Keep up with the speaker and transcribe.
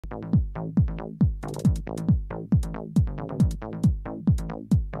I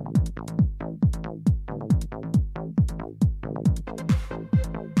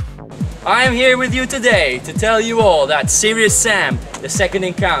am here with you today to tell you all that Serious Sam, the second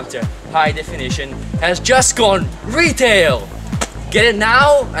encounter, high definition, has just gone retail! Get it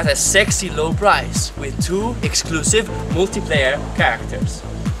now at a sexy low price with 2 exclusive multiplayer characters.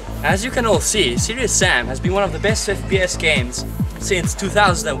 As you can all see, Serious Sam has been one of the best FPS games since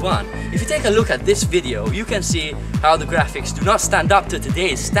 2001. If you take a look at this video, you can see how the graphics do not stand up to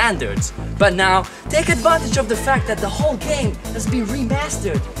today's standards. But now, take advantage of the fact that the whole game has been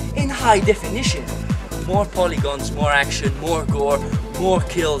remastered in high definition. More polygons, more action, more gore, more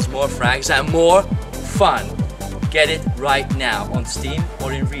kills, more frags, and more fun. Get it right now on Steam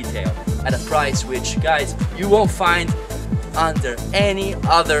or in retail at a price which, guys, you won't find under any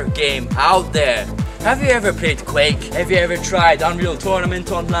other game out there. Have you ever played Quake? Have you ever tried Unreal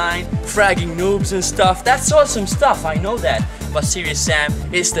Tournament online? Fragging noobs and stuff? That's awesome stuff, I know that. But Serious Sam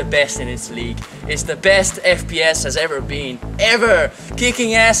is the best in its league. It's the best FPS has ever been. Ever!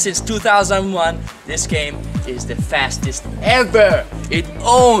 Kicking ass since 2001. This game is the fastest ever. It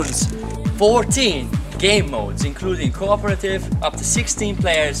owns 14 game modes, including cooperative, up to 16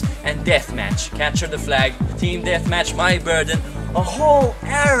 players, and deathmatch. Capture the flag, team deathmatch, my burden. A whole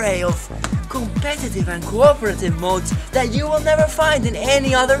array of competitive and cooperative modes that you will never find in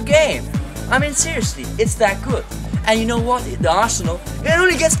any other game. I mean, seriously, it's that good. And you know what? The arsenal, it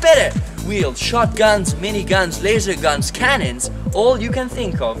only gets better. Wheels, shotguns, miniguns, laser guns, cannons, all you can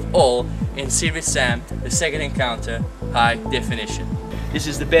think of, all in Serious Sam, the second encounter, high definition. This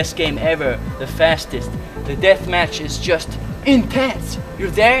is the best game ever, the fastest. The deathmatch is just intense.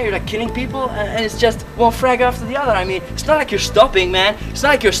 You're there, you're like killing people, and it's just one frag after the other. I mean, it's not like you're stopping, man. It's not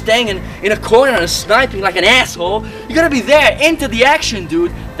like you're staying in a corner and sniping like an asshole. You gotta be there, into the action,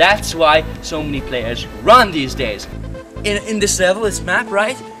 dude. That's why so many players run these days. In this level, this map,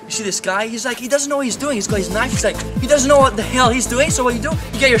 right? You see this guy, he's like, he doesn't know what he's doing. He's got his knife, he's like, he doesn't know what the hell he's doing, so what you do?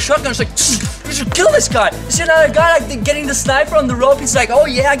 You get your shotgun, it's like, you should kill this guy. You see another guy like getting the sniper on the rope, he's like, oh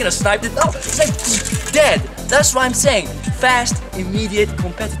yeah, I'm gonna snipe it. Oh, it's like, dead. That's what I'm saying. Fast, immediate,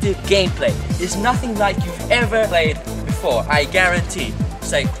 competitive gameplay is nothing like you've ever played before, I guarantee.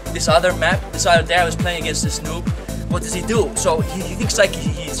 It's like this other map, this other day I was playing against this noob. What does he do? So he thinks like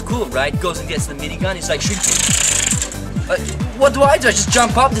he's cool, right? Goes and gets the minigun, he's like, shoot. What do? I just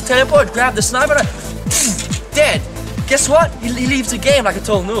jump up, the teleport, grab the sniper, dead. Guess what? He leaves the game like a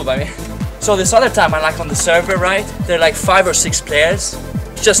total noob, I mean. So this other time I'm like on the server, right? There are like 5 or 6 players,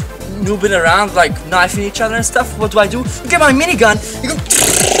 just noobing around, like knifing each other and stuff. What do? I get my minigun, you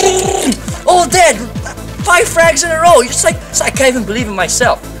go, all dead, 5 frags in a row. You're just like, I can't even believe in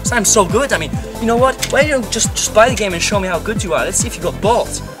myself. So I'm so good. I mean, you know what? Why don't you just buy the game and show me how good you are? Let's see if you got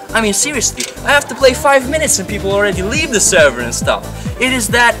balls. I mean, seriously, I have to play 5 minutes and people already leave the server and stuff. It is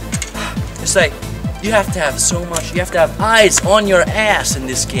that, it's like, you have to have so much, you have to have eyes on your ass in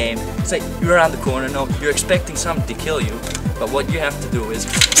this game. It's like, you're around the corner, no, you're expecting something to kill you, but what you have to do is,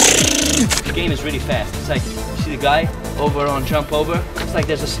 the game is really fast. It's like, you see the guy over on jump over? It's like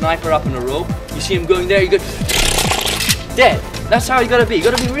there's a sniper up in a rope. You see him going there, you go, dead. That's how you gotta be. You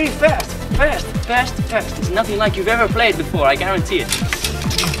gotta be really fast. Fast, fast, fast. It's nothing like you've ever played before, I guarantee it.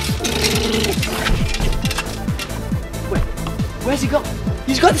 Wait, where's he gone?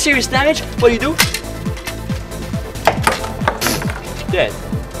 He's got the serious damage. What do you do? Dead.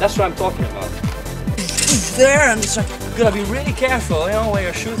 That's what I'm talking about. He's there, and it's like, you gotta be really careful, you know, when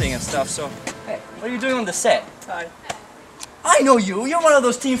you're shooting and stuff. So, hey, what are you doing on the set? Hi. I know you. You're one of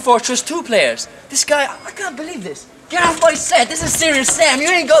those Team Fortress 2 players. This guy, I can't believe this. Get off my set. This is Serious Sam. You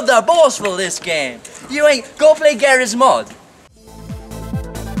ain't got the balls for this game. You ain't. Go play Garry's Mod.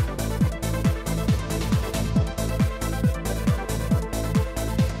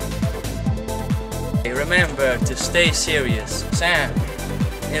 Remember to stay serious. Sam,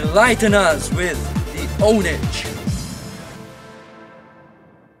 enlighten us with the ownage.